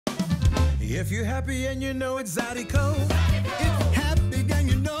If you're happy and you know it's Zydeco. If you're happy and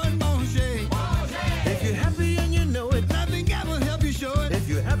you know it's Manger. If you're happy and you know it, nothing ever help you show it. If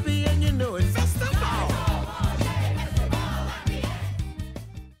you're happy and you know it, festival.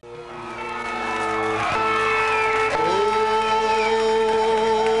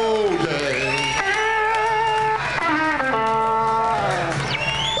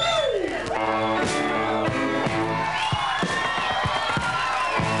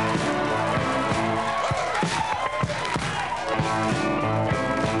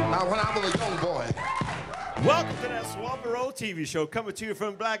 Welcome to that Swamp and Roll TV show coming to you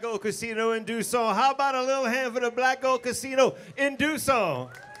from Black Gold Casino in Doosan. How about a little hand for the Black Gold Casino in Doosan?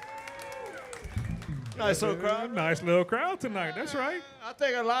 Nice little crowd. Nice little crowd tonight. That's right. I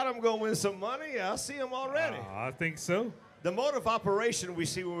think a lot of them going to win some money. I see them already. I think so. The mode of operation we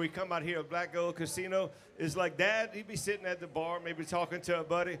see when we come out here at Black Gold Casino is like Dad, he'd be sitting at the bar, maybe talking to a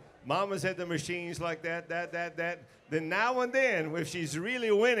buddy. Mama's at the machines like that. Then now and then, if she's really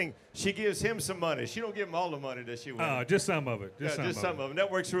winning, she gives him some money. She don't give him all the money that she wins. Just some of it. Just some of it.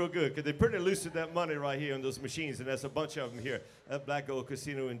 That works real good because they're pretty loose with that money right here on those machines, and that's a bunch of them here at Black Gold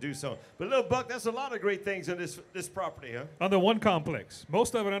Casino in Doosan. But Little Buck, that's a lot of great things on this property, huh? Under one complex.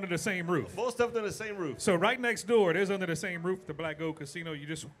 Most of it under the same roof. Most of it under the same roof. So right next door, it is under the same roof, the Black Gold Casino. You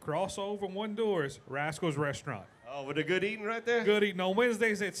just cross over one door, is Rascal's Restaurant. Oh, with the good eating right there? Good eating. On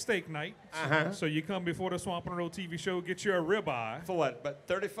Wednesdays, it's steak night. Uh-huh. So you come before the Swamp and Roll TV show, get your ribeye. For what, about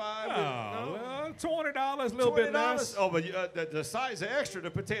 $35? No, $20, a little bit less. Oh, but the sides are extra,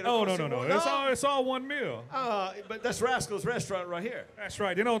 the potato. Oh, no. It's all one meal. But that's Rascal's Restaurant right here. That's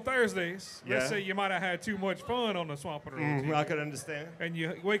right. Then on Thursdays, let's say you might have had too much fun on the Swamp and Roll TV. I can understand. And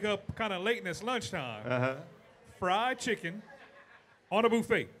you wake up kind of late and it's lunchtime. Uh-huh. Fried chicken on a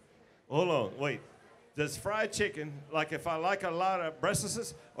buffet. Hold on, wait. Does fried chicken, like if I like a lot of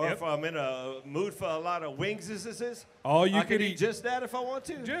breasts, or if I'm in a mood for a lot of wings, all you I can eat just that if I want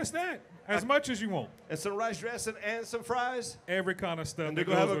to? Just that. As much as you want. And some rice dressing and some fries? Every kind of stuff. And they're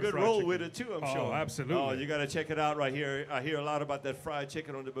going to have a good roll chicken with it, too, I'm sure. Oh, absolutely. Oh, you got to check it out right here. I hear a lot about that fried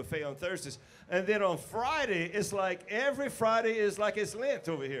chicken on the buffet on Thursdays. And then on Friday, it's like every Friday is like it's Lent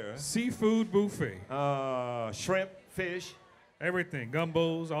over here. Seafood buffet. Shrimp, fish. Everything,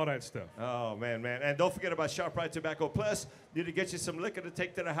 gumbos, all that stuff. Oh, man. And don't forget about ShopRite Tobacco Plus. Need to get you some liquor to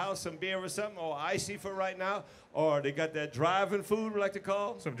take to the house, some beer or something, or icy for right now. Or they got that driving food, we like to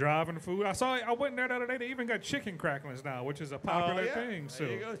call. Some driving food. I went there the other day. They even got chicken cracklings now, which is a popular thing. So.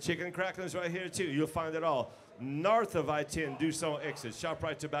 There you go. Chicken cracklings right here, too. You'll find it all. North of I-10, Doosan exit.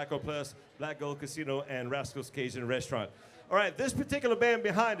 ShopRite Tobacco Plus, Black Gold Casino, and Rascal's Cajun Restaurant. All right, this particular band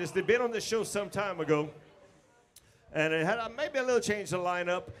behind us, they've been on the show some time ago. And it had maybe a little change of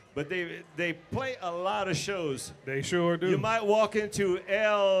lineup, but they play a lot of shows. They sure do. You might walk into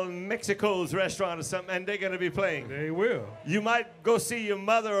El Mexico's restaurant or something, and they're going to be playing. They will. You might go see your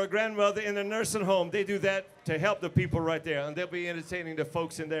mother or grandmother in the nursing home. They do that to help the people right there, and they'll be entertaining the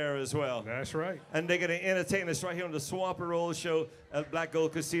folks in there as well. That's right. And they're going to entertain us right here on the Swamp and Roll show at Black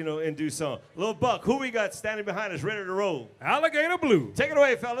Gold Casino in Doosan. Little Buck, who we got standing behind us, ready to roll? Alligator Blue. Take it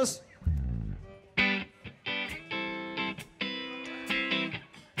away, fellas.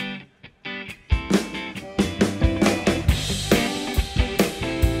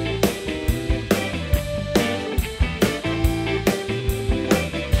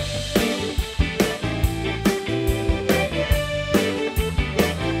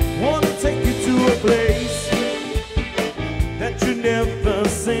 Place that you never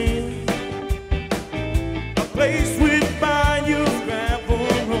seen, a place with bayous, gravel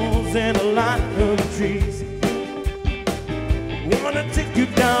roads, and a lot of trees. Wanna take you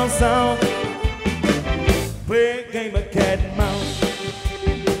down south, play a game of cat and mouse.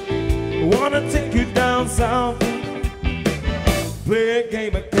 Wanna take you down south, play a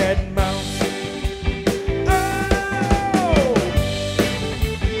game of cat and mouse.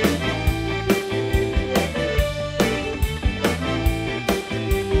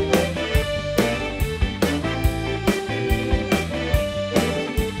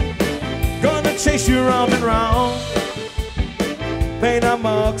 Chase you round and round, paint our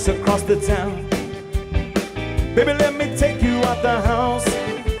marks across the town. Baby, let me take you out the house,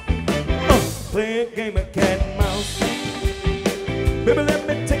 play a game of cat and mouse. Baby, let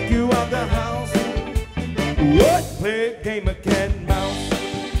me take you out the house, what? Play a game of cat and mouse.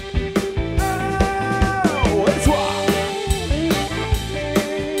 Oh, it's wild.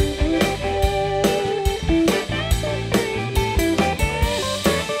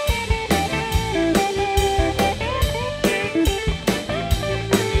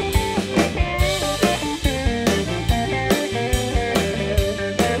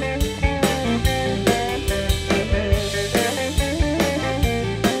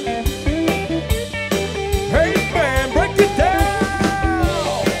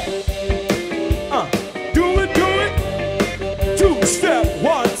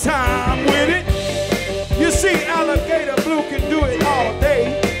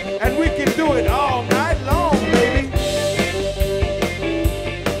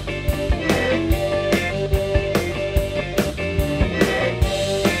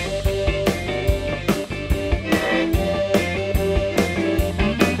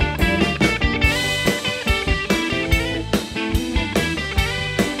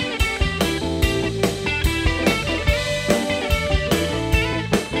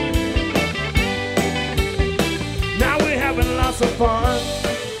 some fun,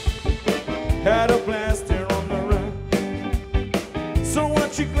 had a blast there on the run. So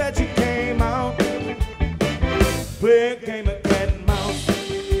aren't you glad you came out? Play a game of cat and mouse.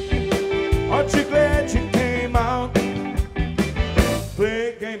 Aren't you glad you came out? Play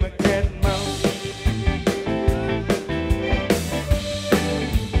a game of cat and mouse.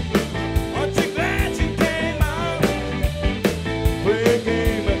 Aren't you glad you came out? Play a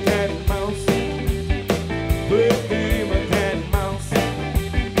game of cat and mouse. Play a game of cat and mouse.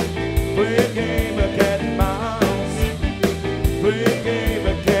 Play a game of cat and mouse. Play a game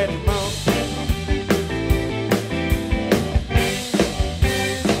of cat and mouse.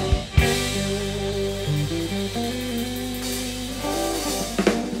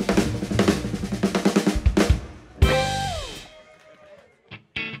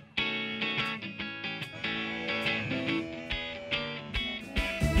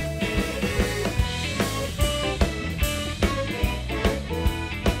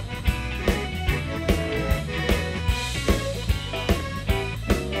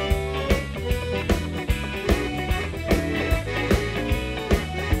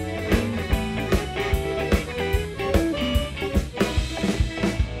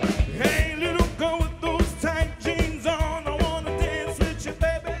 Hey, little girl with those tight jeans on, I wanna dance with you,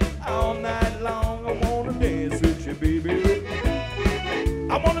 baby, all night long. I wanna dance with you, baby.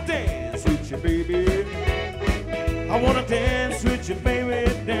 I wanna dance with you, baby. I wanna dance with you, baby,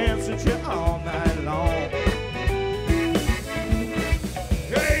 dance with you all night long.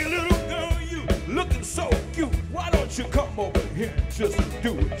 Hey, little girl, you looking so cute. Why don't you come over here and just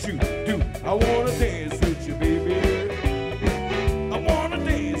do what you do? I wanna dance with you, baby. I wanna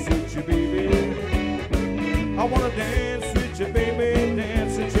dance with you, baby. I wanna dance with you, baby,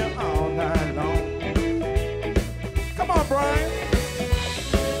 dance with you all night long. Come on, Brian.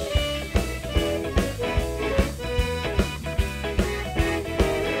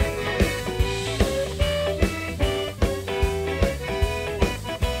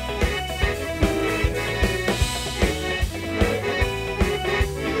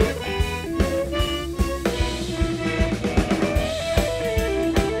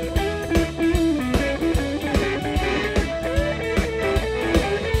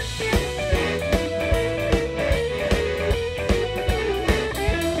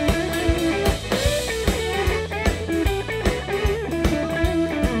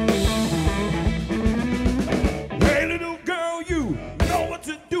 Hey, little girl, you know what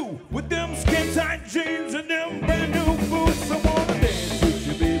to do with them skin-tight jeans and them brand new boots. I wanna dance with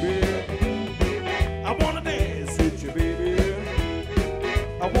you, baby. I wanna dance with you, baby.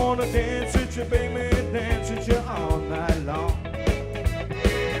 I wanna dance with you, baby, dance with you all night long.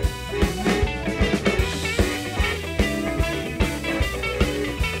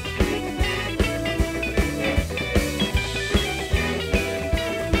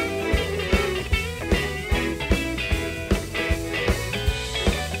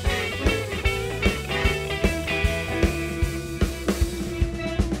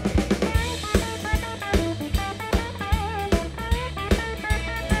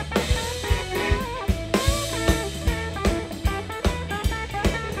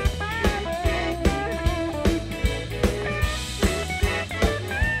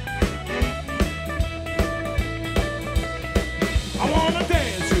 I wanna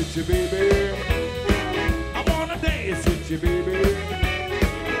dance with you, baby. I wanna dance with you, baby.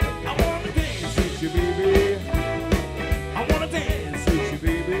 I wanna dance with you, baby. I wanna dance with you,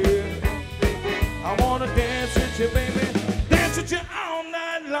 baby. I wanna dance with you, baby. Dance with you all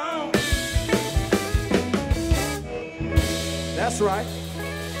night long. That's right.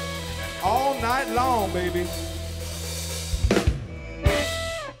 All night long, baby.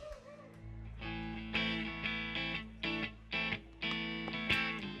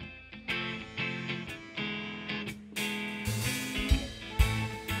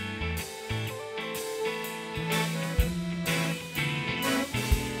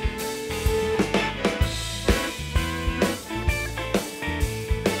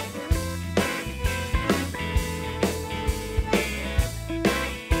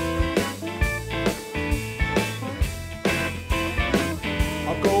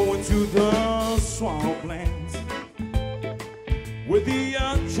 I'm going to the swamplands where the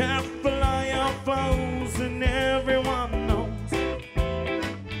young chap flying flows and everyone knows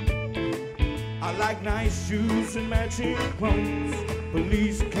I like nice shoes and matching clothes.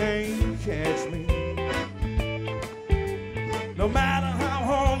 Police can't catch me. No matter how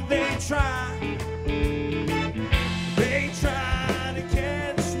hard they try to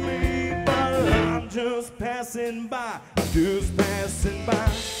catch me, but I'm just passing by, just passing by.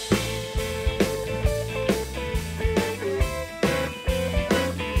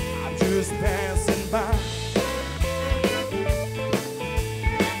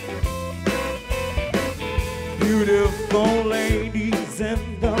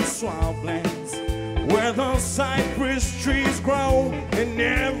 on swamplands where the cypress trees grow, and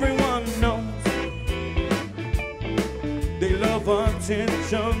everyone knows they love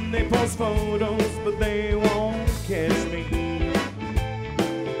attention. They post photos, but they won't catch me.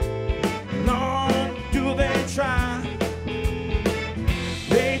 Nor do they try.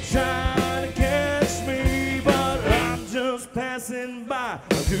 They try to catch me, but I'm just passing by.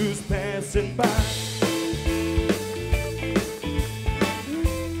 I'm just passing by.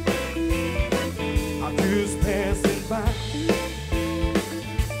 I'm just passing by.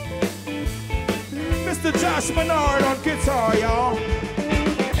 Mr. Josh Menard on guitar, y'all.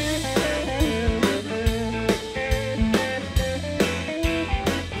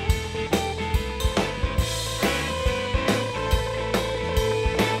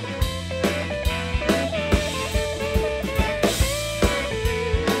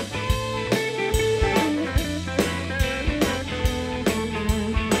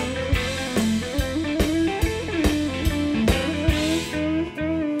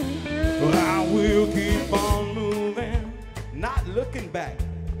 Back.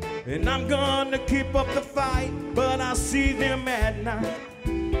 And I'm gonna keep up the fight, but I see them at night.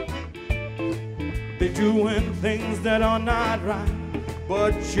 They're doing things that are not right,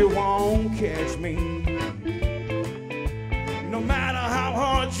 but you won't catch me. No matter how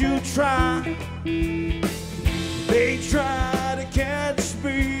hard you try, they try to catch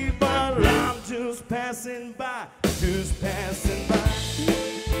me, but I'm just passing by, just passing by.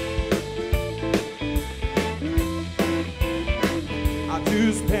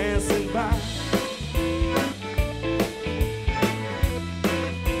 Just passing by.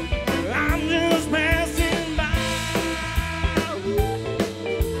 I'm just passing by.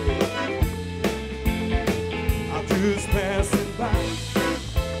 I'm just passing by.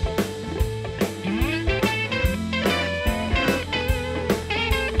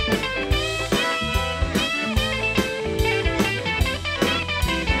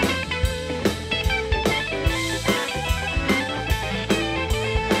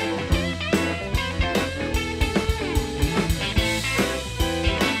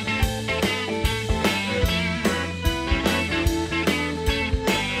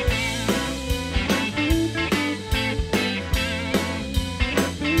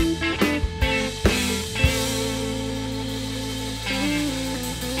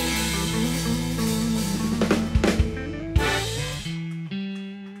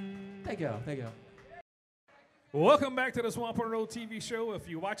 Thank you. Welcome back to the Swamp on the Road TV show. If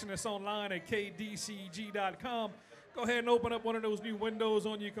you're watching us online at kdcg.com, go ahead and open up one of those new windows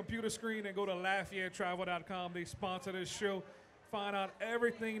on your computer screen and go to LafayetteTravel.com. They sponsor this show. Find out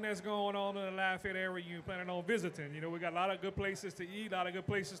everything that's going on in the Lafayette area you're planning on visiting. You know, we got a lot of good places to eat, a lot of good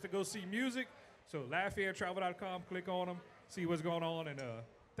places to go see music. So LafayetteTravel.com, click on them, see what's going on, and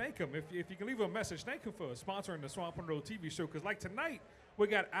thank them. If you can leave a message, thank them for sponsoring the Swamp on the Road TV show, because like tonight, we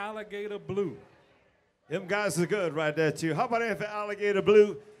got Alligator Blue. Them guys are good right there, too. How about that for Alligator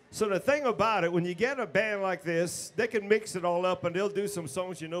Blue? So the thing about it, when you get a band like this, they can mix it all up, and they'll do some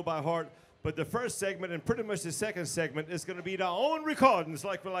songs you know by heart. But the first segment and pretty much the second segment is going to be their own recordings,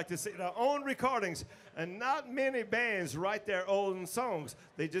 like we like to say, their own recordings. And not many bands write their own songs.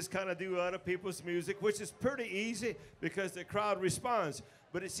 They just kind of do other people's music, which is pretty easy because the crowd responds.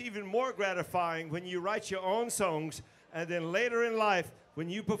 But it's even more gratifying when you write your own songs, and then later in life, when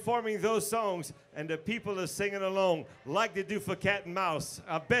you performing those songs and the people are singing along like they do for Cat and Mouse.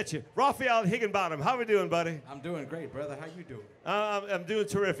 I bet you. Raphael Higginbottom, how we doing, buddy? I'm doing great, brother. How you doing? I'm doing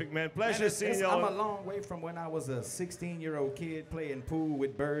terrific, man. Pleasure seeing y'all. I'm a long way from when I was a 16-year-old kid playing pool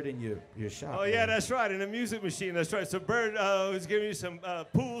with Bird in your shop. Oh, yeah, that's right, in the music machine. That's right. So Bird was giving you some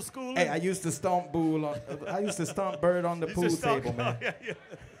pool schooling. Hey, I used to stomp Bird on the pool table, man. Oh, yeah.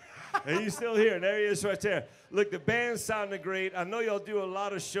 And he's still here. There he is right there. Look, the band's sounding great. I know y'all do a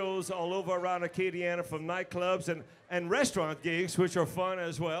lot of shows all over around Acadiana, from nightclubs and restaurant gigs, which are fun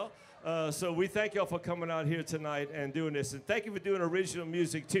as well. So we thank y'all for coming out here tonight and doing this. And thank you for doing original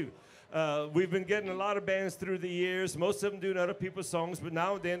music, too. We've been getting a lot of bands through the years, most of them doing other people's songs, but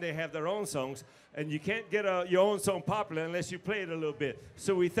now and then they have their own songs. And you can't get your own song popular unless you play it a little bit.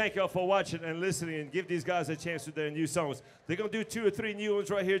 So we thank y'all for watching and listening, and give these guys a chance with their new songs. They're going to do 2 or 3 new ones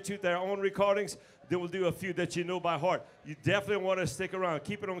right here, too, their own recordings. They will do a few that you know by heart. You definitely want to stick around.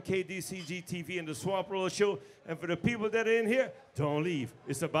 Keep it on KDCG TV and the Swamp Roller Show. And for the people that are in here, don't leave.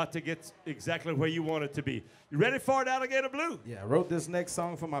 It's about to get exactly where you want it to be. You ready for it, Alligator Blue? Yeah, I wrote this next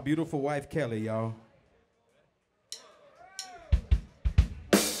song for my beautiful wife, Kelly, y'all.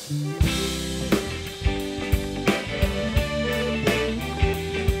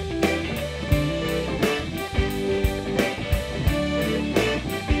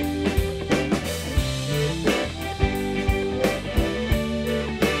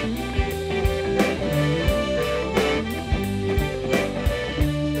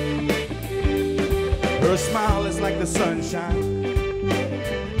 the sunshine.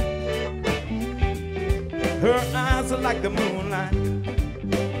 Her eyes are like the moonlight.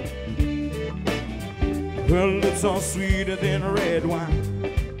 Her lips are sweeter than red wine.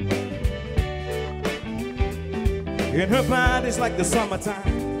 And her body's like the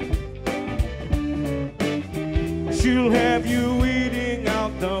summertime. She'll have you eating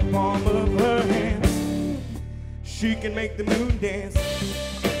out the palm of her hand. She can make the moon dance.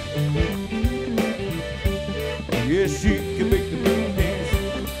 Yes, she can make the moon dance.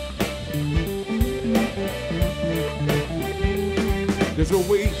 There's a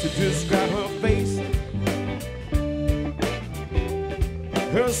way to describe her face.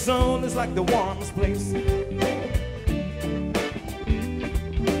 Her soul is like the warmest place.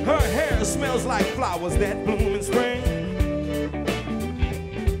 Her hair smells like flowers that bloom in spring.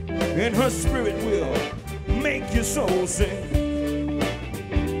 And her spirit will make your soul sing.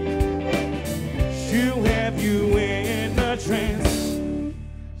 She'll have you in a trance.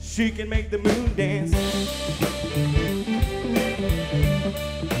 She can make the moon dance.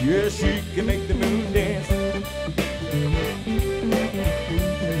 Yeah, she can make the moon dance.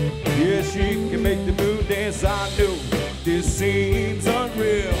 Yeah, she can make the moon dance. I know this seems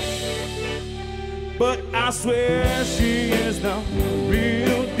unreal, but I swear she is the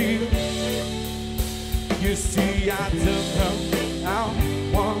real deal. You see, I took her out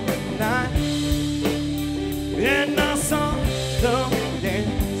one night, and I saw the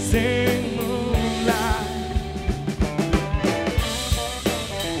dancing moonlight.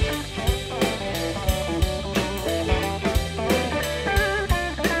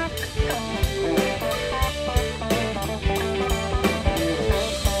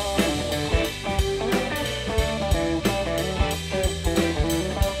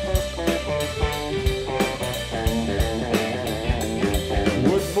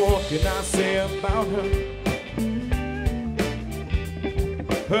 Can I say about her?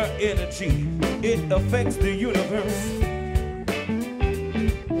 Her energy, it affects the universe.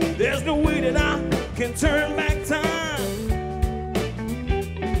 There's no way that I can turn back time.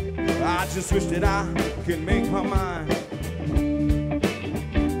 I just wish that I could make her mine.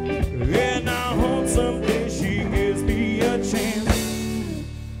 And I hope someday she gives me a chance.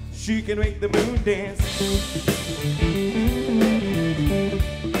 She can make the moon dance.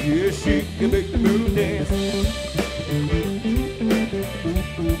 Yeah, she can make the moon dance.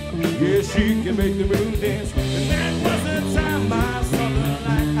 Yeah, she can make the moon dance. And that was the time I saw the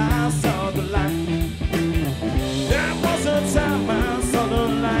light. I saw the light. That was the time I saw the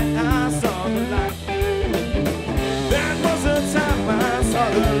light. I saw the light. That was the time I saw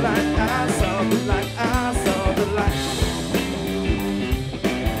the light. I saw the light. I saw the light.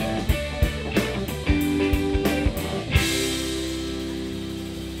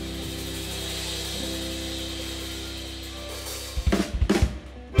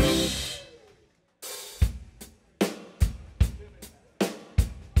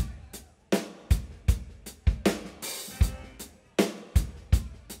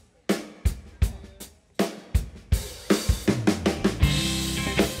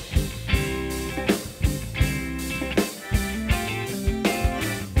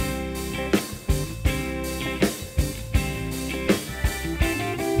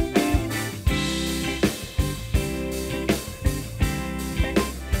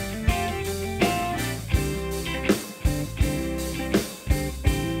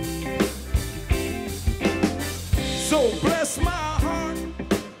 So bless my heart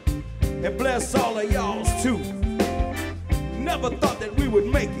and bless all of y'all's too. Never thought that we would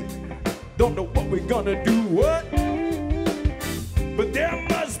make it. Don't know what we're gonna do, what? But there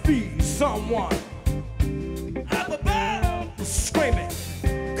must be someone up above screaming,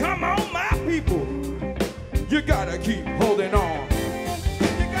 come on, my people. You gotta keep holding on.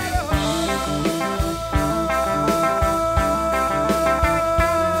 You gotta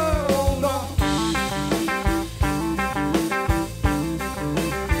hold on.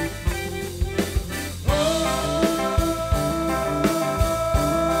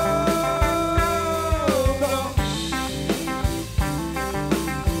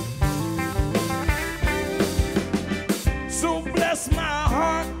 So bless my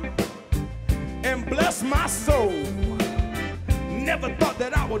heart and bless my soul. Never thought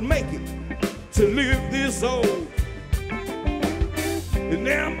that I would make it to live this old. And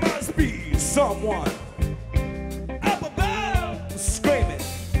there must be someone up above screaming,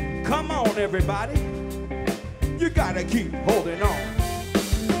 come on everybody, you gotta keep holding on.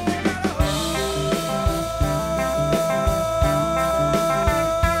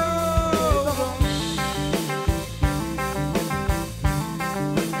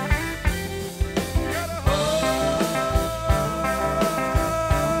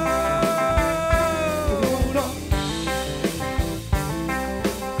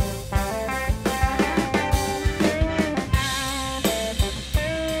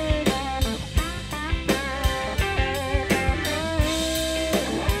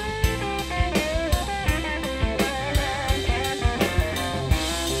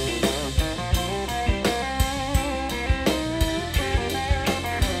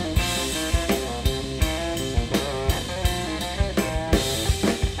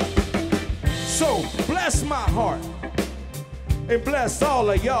 So bless my heart and bless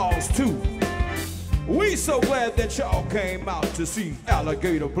all of y'all's too. We so glad that y'all came out to see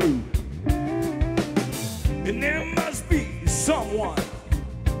Alligator Blue. And there must be someone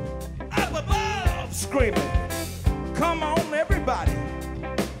up above screaming, come on everybody,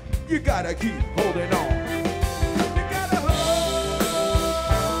 you gotta keep holding on. You gotta hold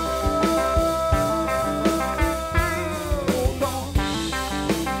on.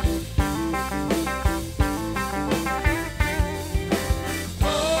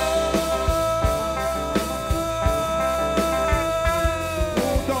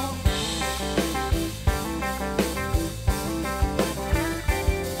 Hold on.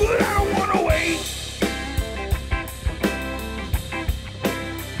 But I don't wanna wait.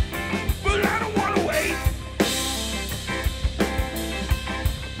 But I don't wanna wait.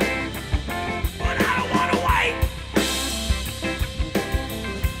 But I don't wanna wait.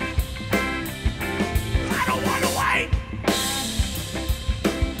 I don't wanna wait.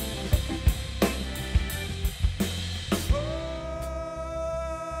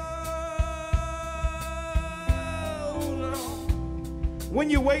 Hold on. When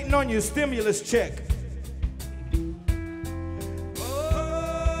you're waiting on your stimulus check,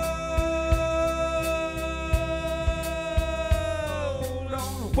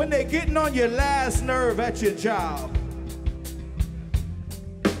 when they're getting on your last nerve at your job,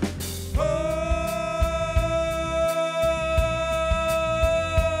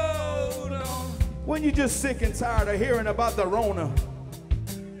 when you're just sick and tired of hearing about the Rona,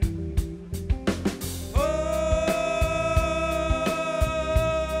 hold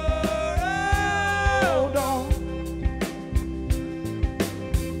on.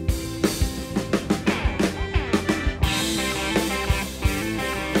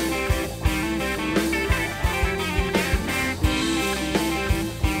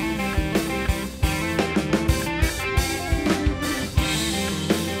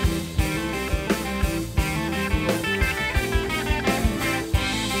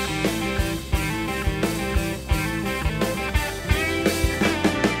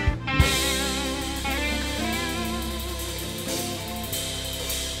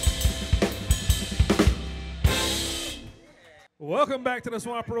 Welcome back to the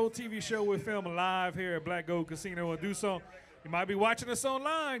Swamp Road TV show. We're filming live here at Black Gold Casino in Duson. You might be watching us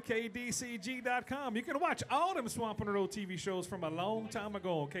online, kdcg.com. You can watch all them Swamp on the Road TV shows from a long time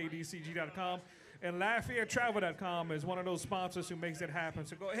ago on kdcg.com. And LafayetteTravel.com is one of those sponsors who makes it happen.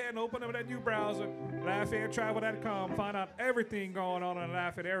 So go ahead and open up that new browser, LafayetteTravel.com. Find out everything going on in the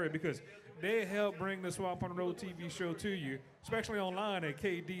Lafayette area because they help bring the Swamp on the Road TV show to you, especially online at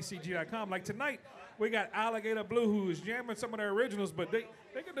kdcg.com. Like tonight, we got Alligator Blue, who is jamming some of their originals, but they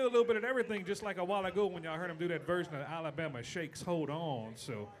can do a little bit of everything, just like a while ago when y'all heard them do that version of Alabama Shakes Hold On.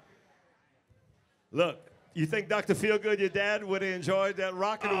 So, Look, you think Dr. Feelgood, your dad, would have enjoyed that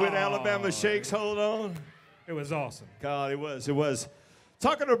rocking with Alabama Shakes? Hold on. it was awesome. God, it was.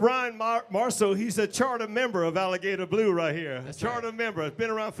 Talking to Brian Marceau, he's a charter member of Alligator Blue right here. That's charter right. member. It's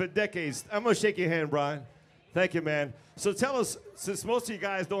been around for decades. I'm going to shake your hand, Brian. Thank you, man. So tell us, since most of you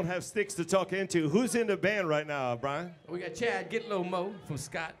guys don't have sticks to talk into, who's in the band right now, Brian? We got Chad Getlow Mo from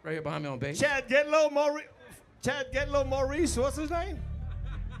Scott right here behind me on bass. Chad Getlow Maurice, what's his name?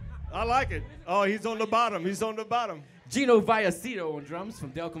 I like it. Oh, he's on the bottom. Gino Vallacito on drums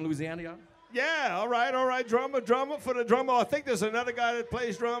from Delcom, Louisiana, y'all. Yeah, all right. Drummer for the drummer. I think there's another guy that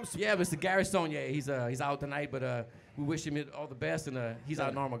plays drums. Yeah, Mr. Gary Saunier. He's out tonight, but we wish him all the best, and he's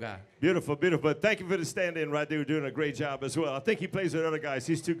our normal guy. Beautiful. Thank you for the stand-in right there. You're doing a great job as well. I think he plays with other guys.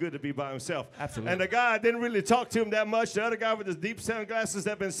 He's too good to be by himself. Absolutely. And the guy, I didn't really talk to him that much. The other guy with his deep sunglasses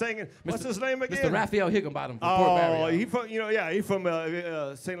that been singing. What's his name again? Mr. Raphael Higginbottom from Port Barry. He from, he's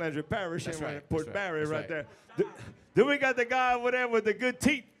from St. Landry Parish. That's right. Port Barry That's right right. there. Then we got the guy over there with the good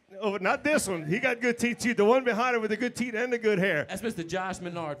teeth. Oh, not this one. He got good teeth too. The one behind him with the good teeth and the good hair. That's Mr. Josh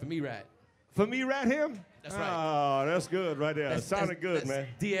Menard from E-Rat. For me, rat him? That's right. Oh, that's good right there. Sounded good, man.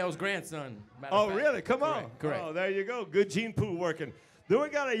 DL's grandson. matter Oh, of fact. really? Come on. Correct. Oh, there you go. Good gene pool working. Then we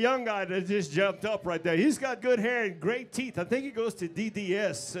got a young guy that just jumped up right there. He's got good hair and great teeth. I think he goes to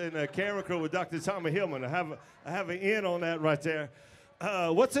DDS in a camera crew with Dr. Tommy Hillman. I have an in on that right there.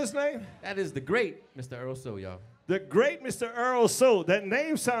 What's his name? That is the great Mr. Earl So, y'all. The great Mr. Earl So. That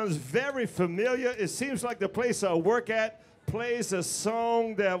name sounds very familiar. It seems like the place I work at plays a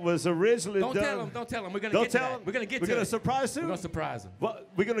song that was originally Don't done. tell him. We're going to Don't get to tell that. him? We're going to get We're to gonna it. surprise him? We're going to surprise him. Well,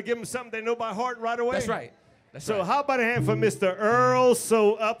 we're going to give him something they know by heart right away? That's right. So how about a hand for Mr. Earl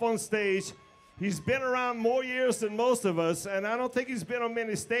So up on stage? He's been around more years than most of us, and I don't think he's been on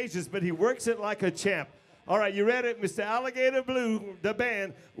many stages, but he works it like a champ. All right, you ready? Mr. Alligator Blue, the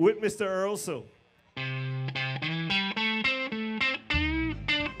band, with Mr. Earl Sue.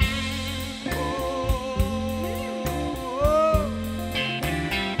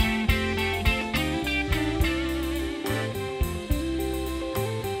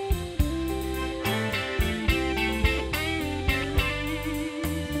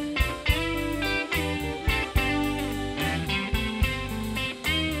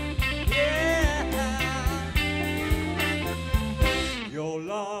 Your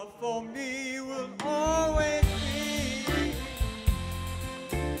love for me will always be.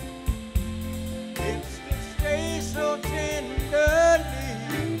 It's to stay so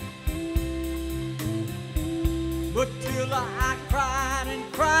tenderly. But till I cried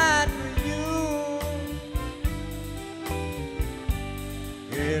and cried for you,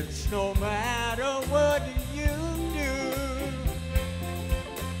 it's no matter what you do.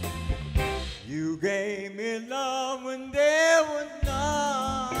 You gave me love when there was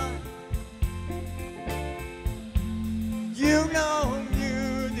none. You know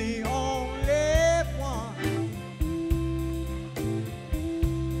you're the only one.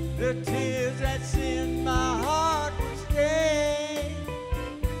 The tears that's in my heart will stay.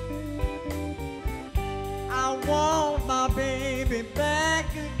 I want my baby back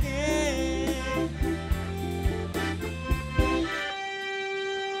again.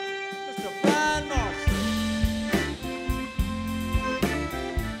 Mr. Brian Marshall.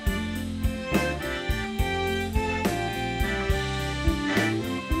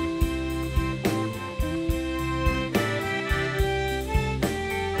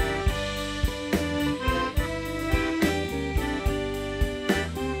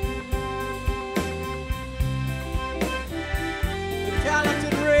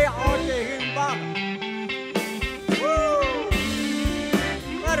 Talented Ray R.J. Higginbotham. Woo!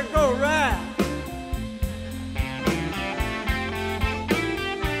 Let it go, right.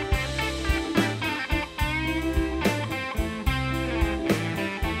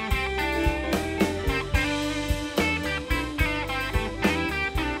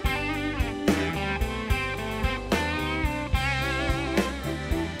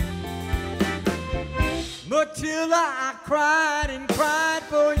 Matilda, I cried and cried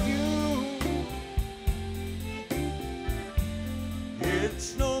for you.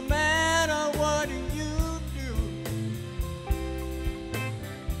 It's no matter what you do.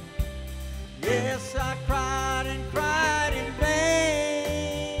 Yes, I cried and cried in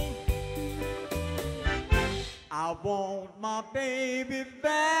vain. I want my baby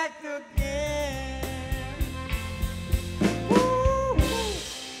back again. Woo!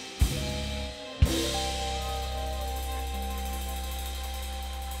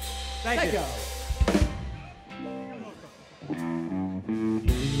 Thank you.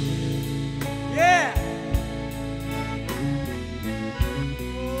 Yeah.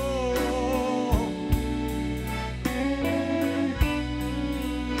 Oh.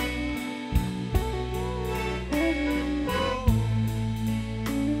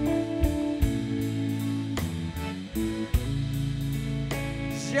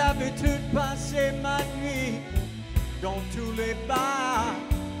 J'avais tout passé ma nuit dans tous les bars.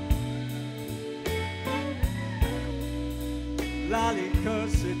 L'Alligator,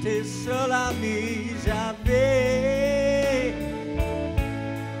 c'était seul ami, j'avais.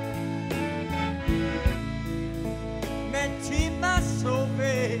 Mais tu m'as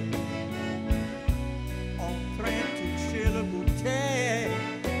sauvé en train de toucher le bouteille.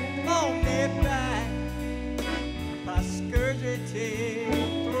 On est back parce que j'étais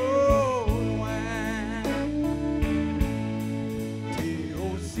trop loin. T'es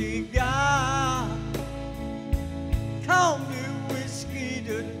aussi gars comme du whisky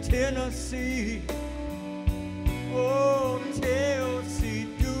de Tennessee. Oh, t'es aussi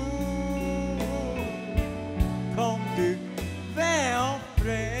doux comme du vin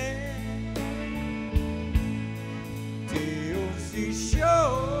frais. T'es aussi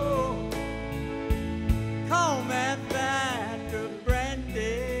chaud comme un vin de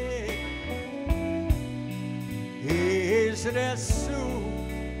brandy. Et je reste sous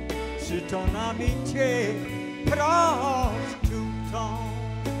sur ton amitié proche tout le temps.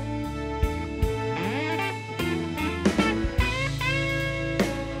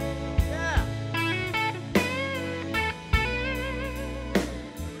 Yeah.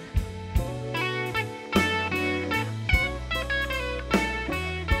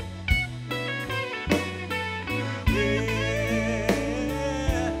 Yeah.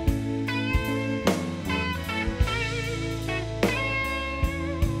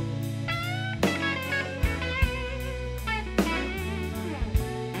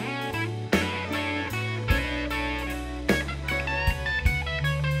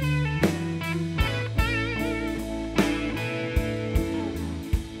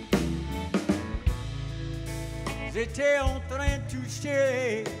 j'étais en train de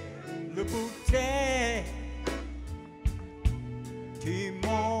toucher le bouteille. Tu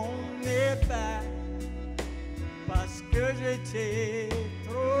m'en es pas parce que j'étais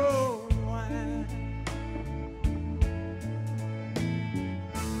trop loin.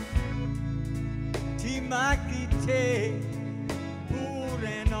 Tu m'as quitté pour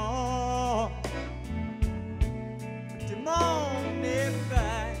un an. Tu m'en es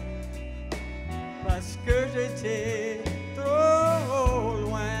pas parce que j'étais trop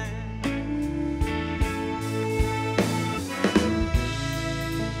loin.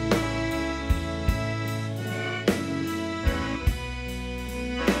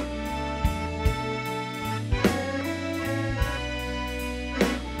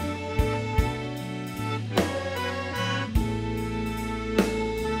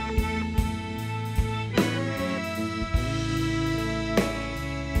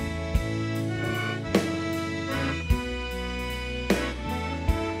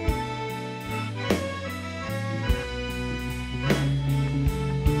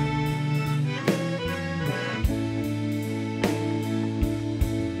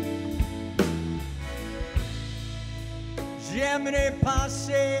 J'aimerais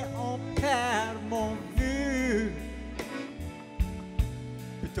passer en père mon vue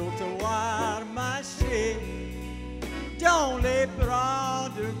plutôt que voir marcher dans les bras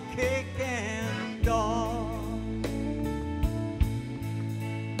de quelqu'un d'autre.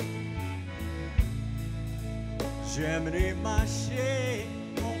 J'aimerais marcher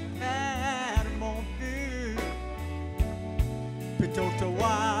en père mon vue plutôt que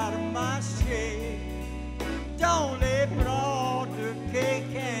voir marcher dans les bras de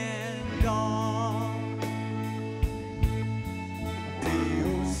quelqu'un d'autre. Puis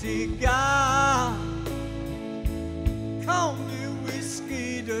au cigare comme du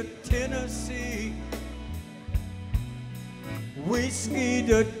whisky de Tennessee. Whisky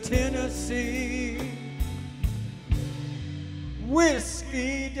de Tennessee.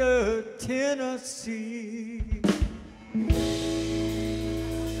 Whisky de Tennessee.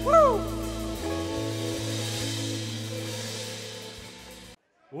 Woo!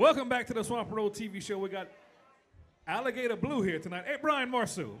 Welcome back to the Swamp Road TV show. We got Alligator Blue here tonight. Hey, Brian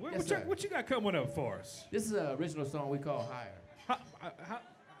Marceau, what you got coming up for us? This is an original song we call Higher.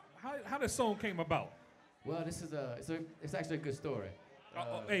 How this song came about? Well, this is it's actually a good story.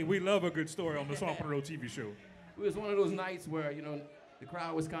 Hey, we love a good story on the Swamp Road TV show. It was one of those nights where, you know, the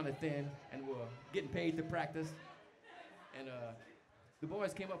crowd was kind of thin and we're getting paid to practice. And the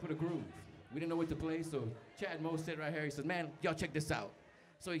boys came up with a groove. We didn't know what to play, so Chad Moe said right here, he said, man, y'all check this out.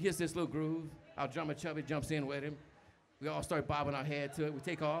 So he hits this little groove. Our drummer Chubby jumps in with him. We all start bobbing our head to it. We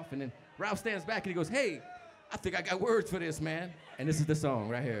take off, and then Ralph stands back and he goes, hey, I think I got words for this, man. And this is the song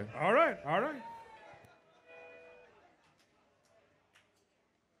right here. All right, all right.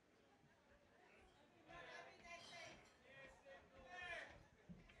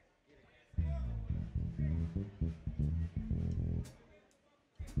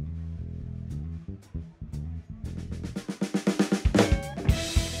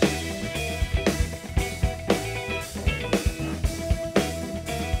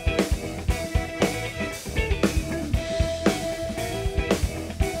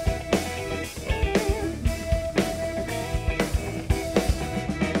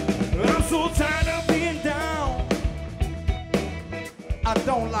 So tired of being down. I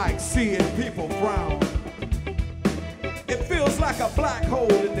don't like seeing people frown. It feels like a black hole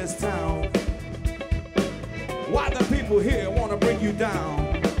in this town. Why the people here want to bring you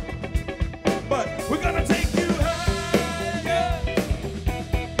down? But we're gonna take you higher,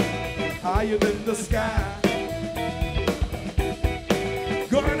 higher than the sky.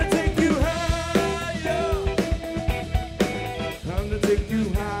 Gonna take you higher, gonna take you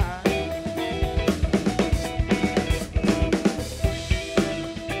high.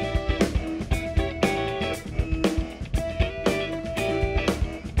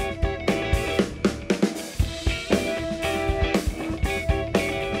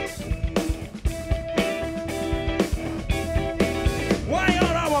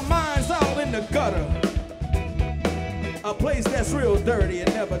 Gutter, a place that's real dirty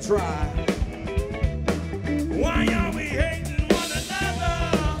and never dry. Why are we hating one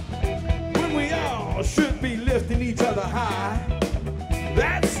another when we all should be lifting each other high?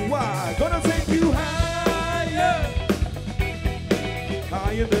 That's why gonna take you higher,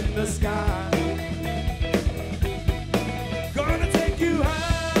 higher than the sky. Gonna take you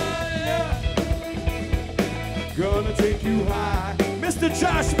higher, gonna take you high. Mr.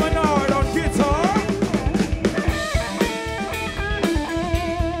 Josh Menard on guitar.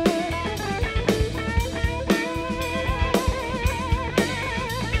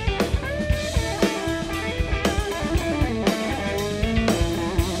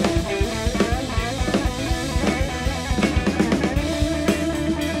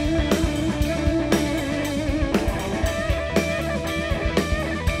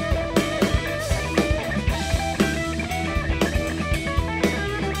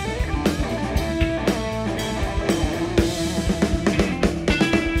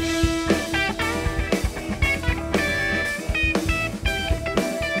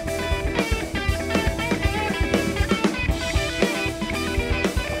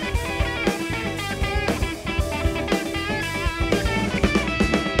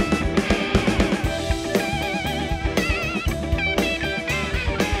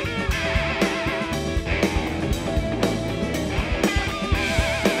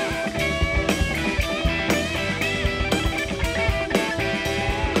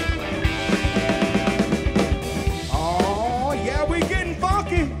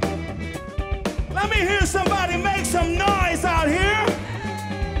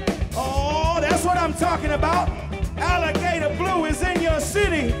 I'm talking about. Alligator blue is in your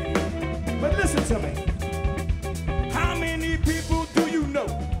city. But listen to me. How many people do you know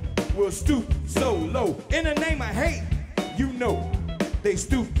will stoop so low? In the name of hate, you know they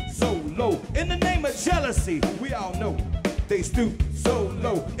stoop so low. In the name of jealousy, we all know they stoop so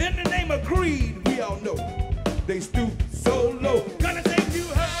low. In the name of greed, we all know they stoop so low. Gonna take you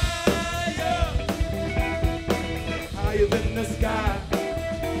higher, higher than the sky.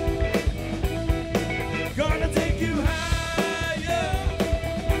 Gonna take you higher,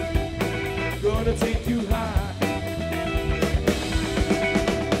 gonna take you high.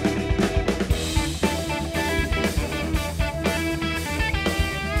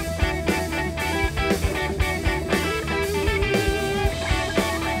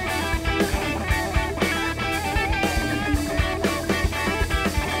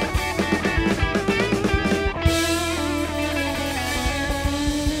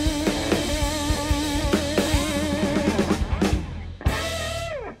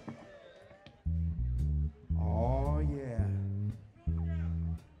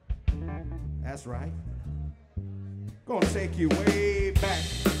 That's right. Gonna take you way back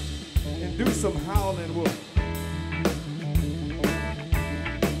and do some howling wolf.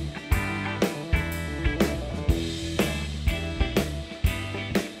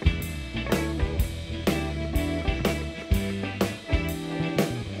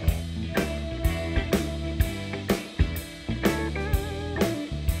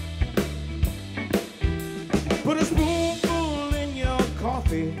 Put a spoonful in your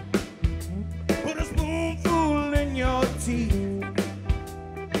coffee. Put a spoonful in your tea.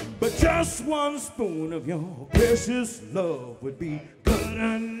 But just one spoon of your precious love would be good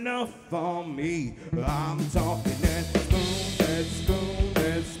enough for me. I'm talking that spoon, that spoon,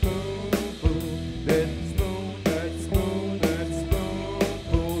 that spoonful, that spoon, that spoon, that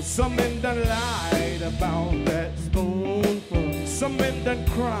spoonful. Some men done lied about that spoonful. Some men done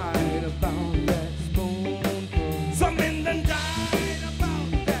cried about that spoonful. Some men done died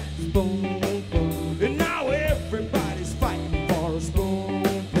about that spoonful. And now everybody's fighting for a spoonful.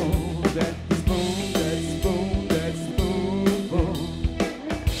 That spoon, that spoon, that spoonful.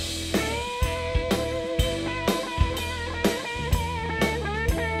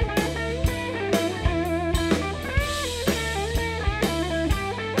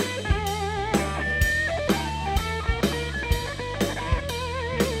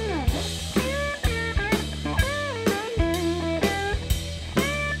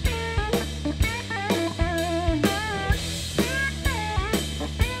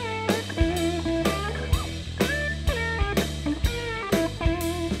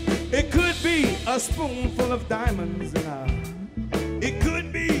 It could be a spoonful of diamonds and it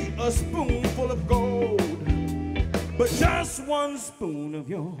could be a spoonful of gold. But just one spoon of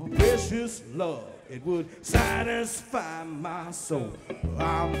your precious love, it would satisfy my soul.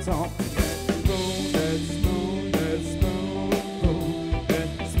 I'm talking that spoon, that spoon, that spoonful, that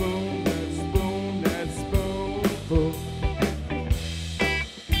spoon, that spoon, that spoonful.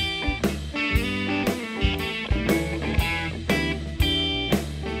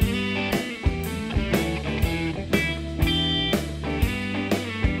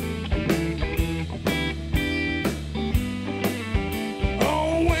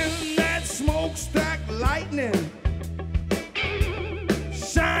 Smokestack lightning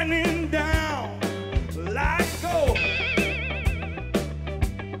shining down like gold.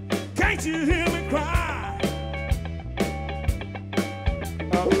 Can't you hear me cry?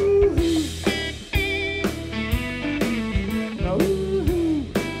 Oh, oh,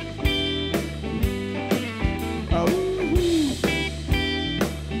 oh, oh.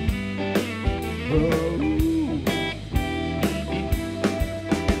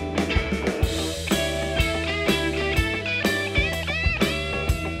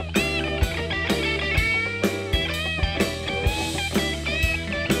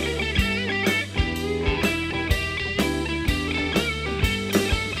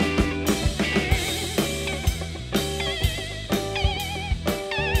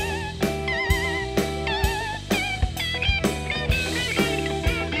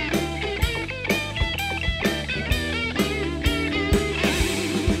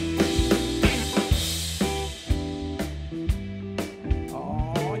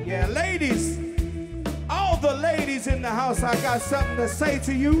 Ladies, all the ladies in the house, I got something to say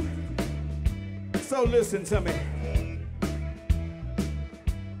to you. So listen to me.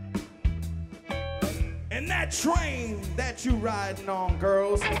 And that train that you riding on,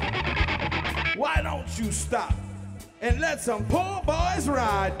 girls, why don't you stop and let some poor boys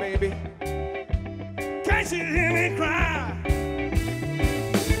ride, baby? Can't you hear me cry?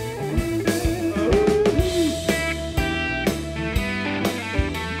 Oh.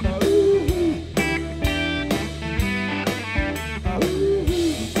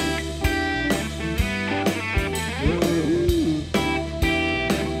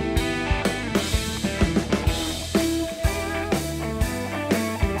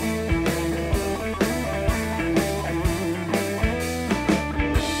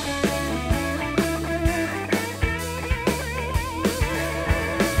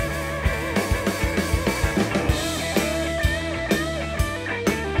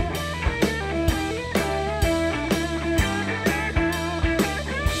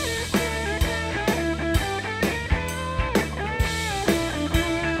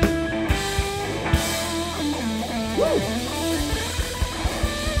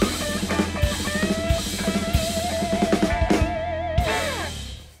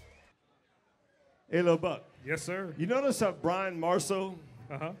 Hey, little Buck. Yes, sir. You notice how Brian Marceau,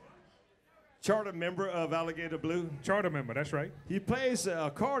 Uh-huh. charter member of Alligator Blue, Charter member, that's right. he plays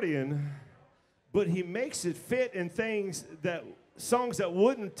accordion, but he makes it fit in songs that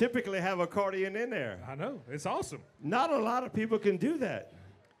wouldn't typically have accordion in there. I know. It's awesome. Not a lot of people can do that.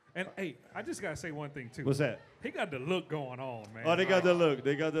 And, hey, I just got to say one thing, too. What's that? He got the look going on, man. Oh, they got the look.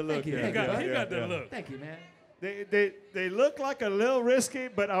 They got the look. Thank you. Yeah, He got, yeah, he yeah, got the yeah. look. Thank you, man. They look like a little risky,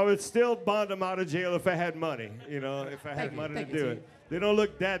 but I would still bond them out of jail if I had money. You know, if I had Thank you. money Thank to you, do T. it. They don't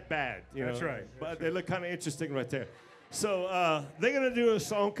look that bad. You That's know, right. But they look kind of interesting right there. So they're gonna do a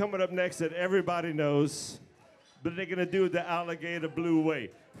song coming up next that everybody knows, but they're gonna do it the Alligator Blue way.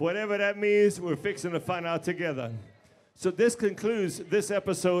 Whatever that means, we're fixing to find out together. So this concludes this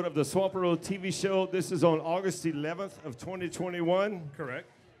episode of the Swamp Road TV show. This is on August 11th of 2021. Correct.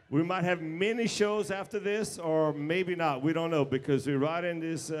 We might have many shows after this, or maybe not. We don't know, because we're right in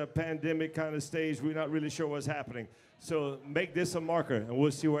this pandemic kind of stage. We're not really sure what's happening. So make this a marker, and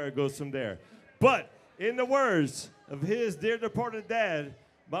we'll see where it goes from there. But in the words of his dear departed dad,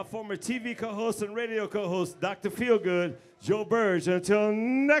 my former TV co-host and radio co-host, Dr. Feelgood, Joe Burge, until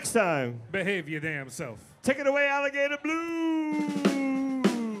next time, Behave your damn self. take it away, Alligator Blue!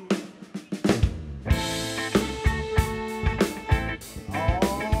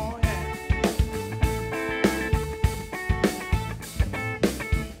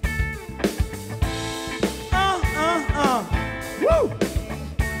 Woo!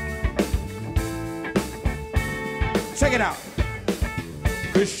 Check it out.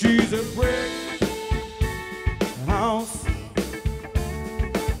 'Cause she's a brick house.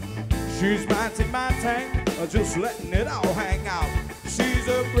 She's my tank, just letting it all hang out. She's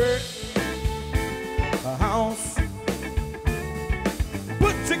a brick house.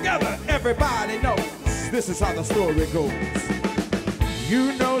 Put together, everybody knows this is how the story goes.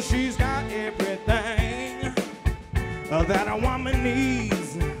 You know she's got everything that a woman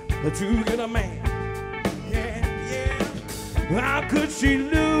needs to get a man. Yeah, yeah. How could she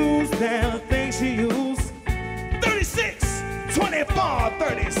lose the thing she used? 36, 24,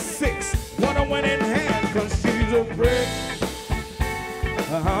 36. What a winning hand, 'cause she's a brick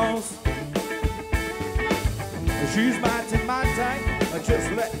house. She's my type,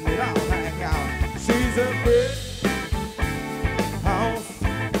 just letting it all hang out. She's a brick house.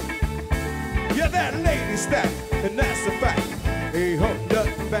 Yeah, that lady stack, and that's the fact. Ain't holding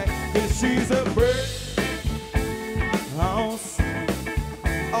nothing back, 'cause she's a brick house.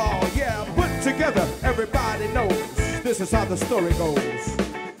 Oh yeah, put together, everybody knows this is how the story goes.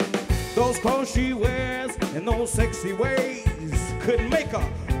 Those clothes she wears in those sexy ways could make a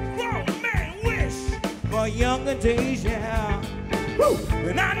grown man wish for younger days, yeah. Woo!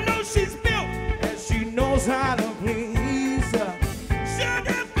 And I know she's built and she knows how to please. Shut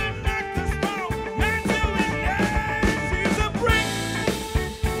up and knock the strong man to it, yeah. She's a brick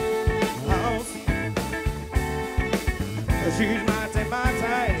house. She's my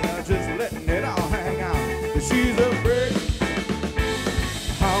type, just letting it all hang out. She's a brick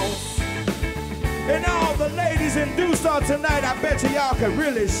house. And all the ladies in Dusar tonight, I bet you y'all can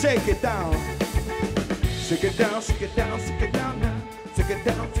really shake it down. Shake it down, shake it down, shake it down now. Shake it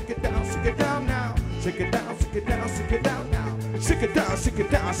down, shake it down, shake it down now. Shake it down, shake it down, shake it down now. Shake it down, shake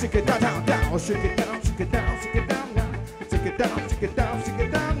it down, shake it down, down, down. Shake it down, shake it down, shake it down now. Shake it down, shake it down, shake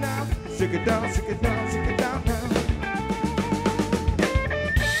it down now. Shake it down, shake it down, shake it down now.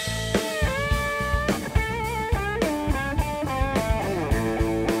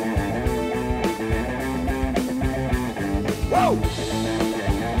 Woo!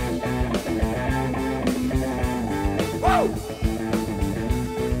 Woo!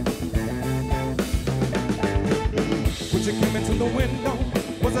 When you came into the window,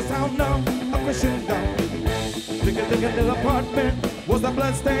 was the sound of a crescendo. Look at the apartment, was the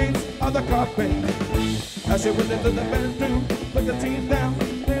bloodstains on the carpet. As she went into the bedroom, put the teeth down,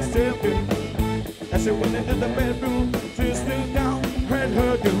 they still do. As she went into the bedroom, she still down, heard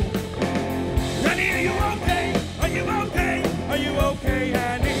her do. Honey, are you okay? Are you okay? Are you okay,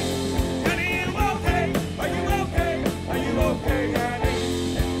 Annie? Annie, are you okay? Are you okay? Are you okay,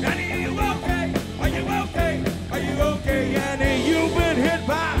 Annie? Annie, are you okay? Are you okay? Are you okay, Annie? You've been hit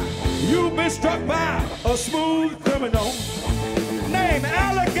by, you've been struck by a smooth criminal named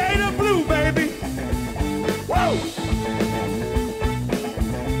Alligator Blue, baby. Woo!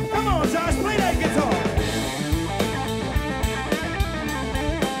 Come on, Josh, play that guitar.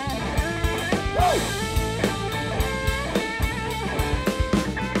 Woo!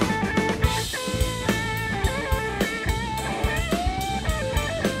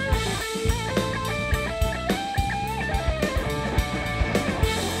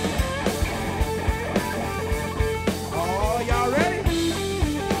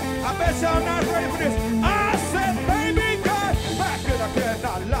 I bet y'all not ready for this. I said, baby, got back and I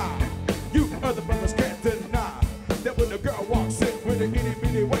cannot lie. You other brothers can't deny that when a girl walks in with an itty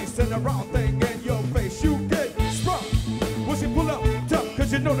bitty waist and a round thing in your face, you get sprung. When she pull up tough,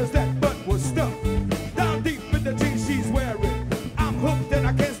 cause you notice that butt was stuffed down deep in the jeans she's wearing. I'm hooked and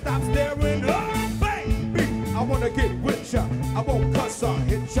I can't stop staring. Oh, baby, I wanna get with ya. I won't cuss or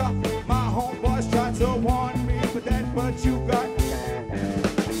hit ya. My homeboys tried to warn me, but that butt you got.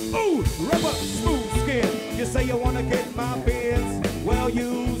 Ooh, rubber, smooth skin. You say you wanna get my biz? Well,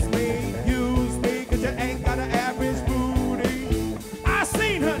 use me, cause you ain't got an average booty. I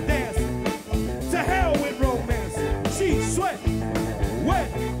seen her dance, to hell with romance. She sweat, wet,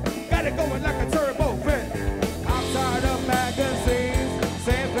 got it going like a turbo vent. I'm tired of magazines,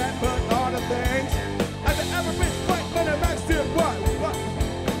 saying that but all the things. Has it ever been quite better match to what?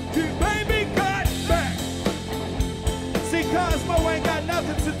 You baby got back. See, Cosmo ain't got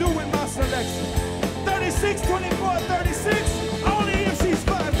nothing to do with my selection. 36, 24, 36, only if she's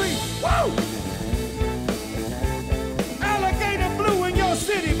 5'3". Woo! Alligator blue in your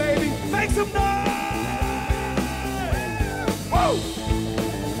city, baby. Make some noise! Woo!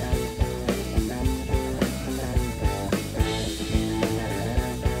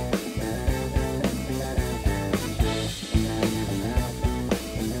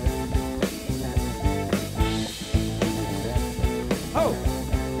 Oh!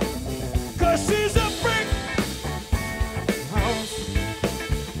 'Cause she's a brick house.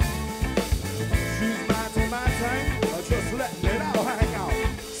 She's mine to my time, or just letting it all hang out.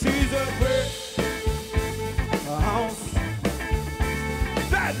 She's a brick house.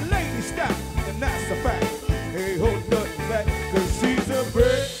 That lady stop, and that's the fact. Hey, hold nothing back, 'cause she's a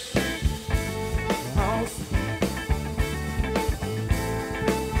brick house.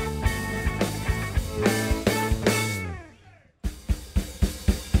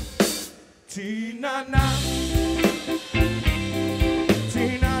 T-na-na.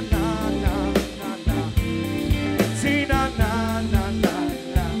 T-na-na-na-na-na.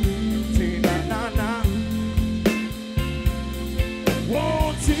 T-na-na-na-na-na. T-na-na-na.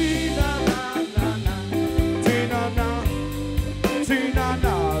 Whoa, T-na-na-na-na. T-na-na.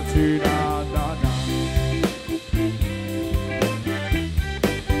 T-na-na. T-na-na-na.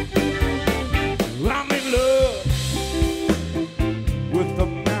 I'm in love with a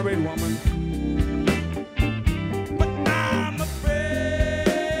married woman.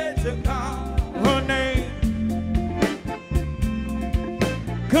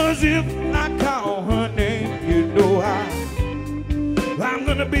 Cause if I call her name, you know I'm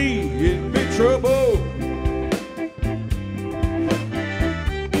gonna be in big trouble.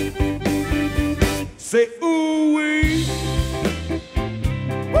 Say ooh-wee,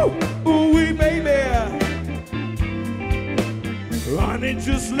 woo, ooh-wee, baby. Honey,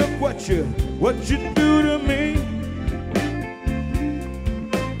 just look what you do to me.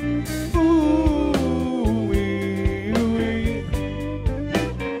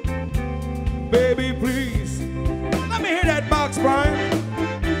 Baby, please, let me hear that box, Brian.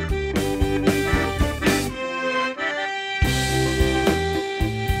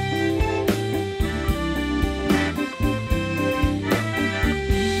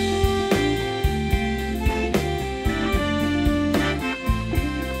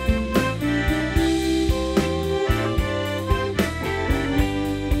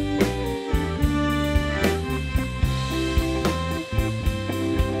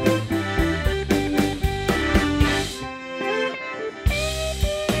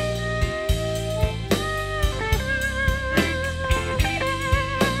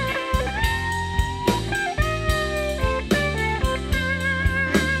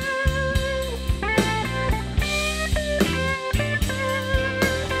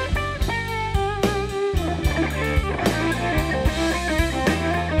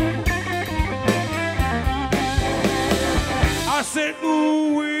 I said,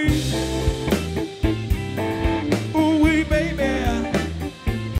 ooh-wee.